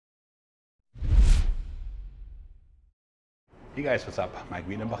Hey guys, what's up? Maik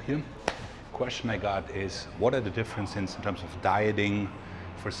Wiedenbach here. Question I got is, what are the differences in terms of dieting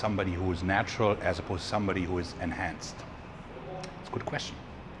for somebody who is natural as opposed to somebody who is enhanced? It's a good question.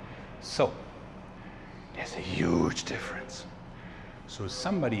 So, there's a huge difference. So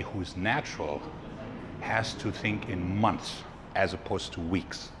somebody who is natural has to think in months as opposed to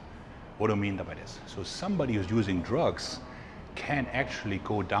weeks. What do I mean by this? So somebody who's using drugs can actually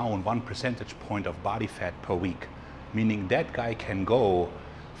go down 1 percentage point of body fat per week, meaning that guy can go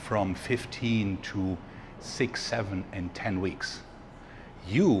from 15 to 6, 7, and 10 weeks.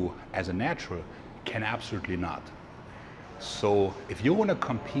 You, as a natural, can absolutely not. So if you want to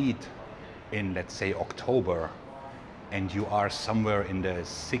compete in, let's say, October, and you are somewhere in the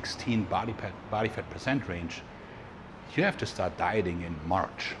 16 body fat percent range, you have to start dieting in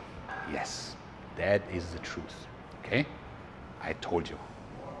March. Yes, that is the truth, okay? I told you.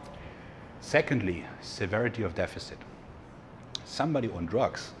 Secondly, severity of deficit. Somebody on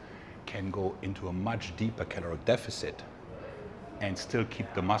drugs can go into a much deeper caloric deficit and still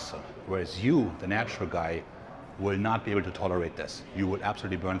keep the muscle, whereas you, the natural guy, will not be able to tolerate this. You will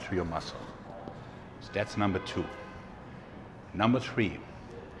absolutely burn through your muscle. So that's number 2. Number 3,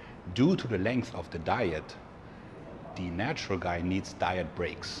 due to the length of the diet, the natural guy needs diet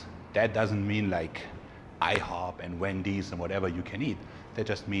breaks. That doesn't mean like IHOP and Wendy's and whatever you can eat. That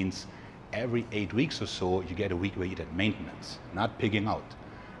just means every 8 weeks or so, you get a week where you eat at maintenance, not pigging out,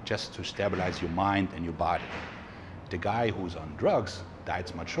 just to stabilize your mind and your body. The guy who's on drugs,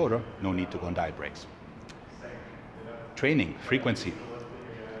 diet's much shorter, no need to go on diet breaks. Training, frequency.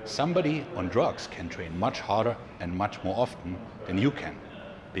 Somebody on drugs can train much harder and much more often than you can,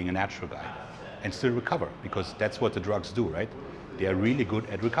 being a natural guy, and still recover, because that's what the drugs do, right? They are really good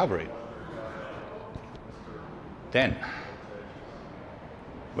at recovery. Then,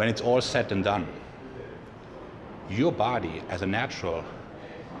 when it's all said and done, your body as a natural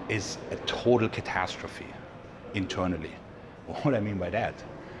is a total catastrophe internally. What I mean by that?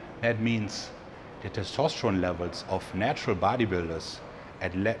 That means the testosterone levels of natural bodybuilders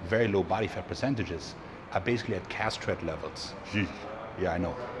at very low body fat percentages are basically at castrate levels. Yeah, I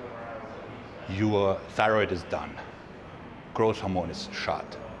know. Your thyroid is done. Growth hormone is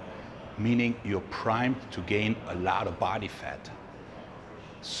shot. Meaning you're primed to gain a lot of body fat.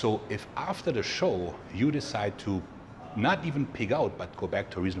 So if after the show you decide to not even pig out but go back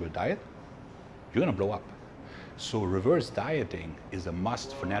to a reasonable diet, you're gonna blow up. So reverse dieting is a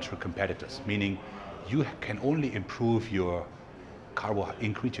must for natural competitors, meaning you can only improve your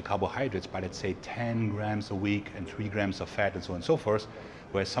increase your carbohydrates by, let's say, 10 grams a week and 3 grams of fat and so on and so forth,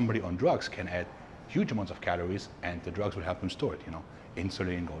 whereas somebody on drugs can add huge amounts of calories and the drugs will help them store it,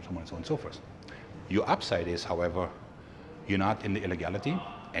 insulin, growth hormone, and so on and so forth. Your upside is, however, you're not in the illegality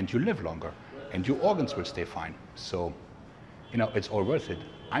and you live longer and your organs will stay fine. So, it's all worth it.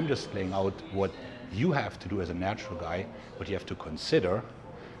 I'm just laying out what you have to do as a natural guy, what you have to consider.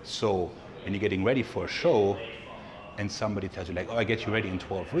 So when you're getting ready for a show and somebody tells you like, oh, I get you ready in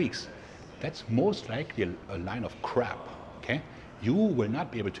 12 weeks, that's most likely a line of crap, okay? You will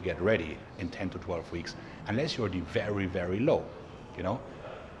not be able to get ready in 10 to 12 weeks unless you're already very, very low,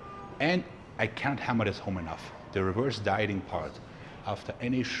 And I can't hammer this home enough. The reverse dieting part after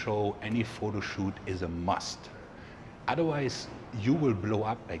any show, any photo shoot is a must. Otherwise, you will blow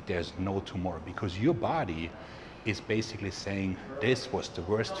up like there's no tomorrow because your body is basically saying, this was the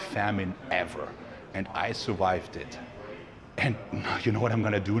worst famine ever and I survived it. And you know what I'm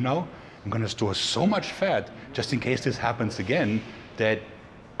gonna do now? I'm gonna store so much fat just in case this happens again that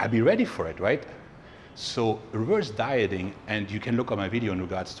I'll be ready for it, right? So reverse dieting, and you can look at my video in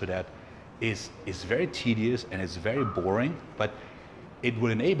regards to that, is very tedious and it's very boring, but it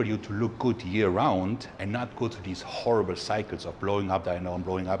will enable you to look good year round and not go through these horrible cycles of blowing up, and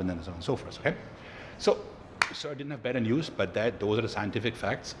blowing up, and then so on and so forth, okay? So I didn't have better news, but those are the scientific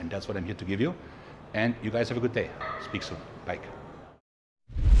facts, and that's what I'm here to give you. And you guys have a good day. Speak soon. Bye.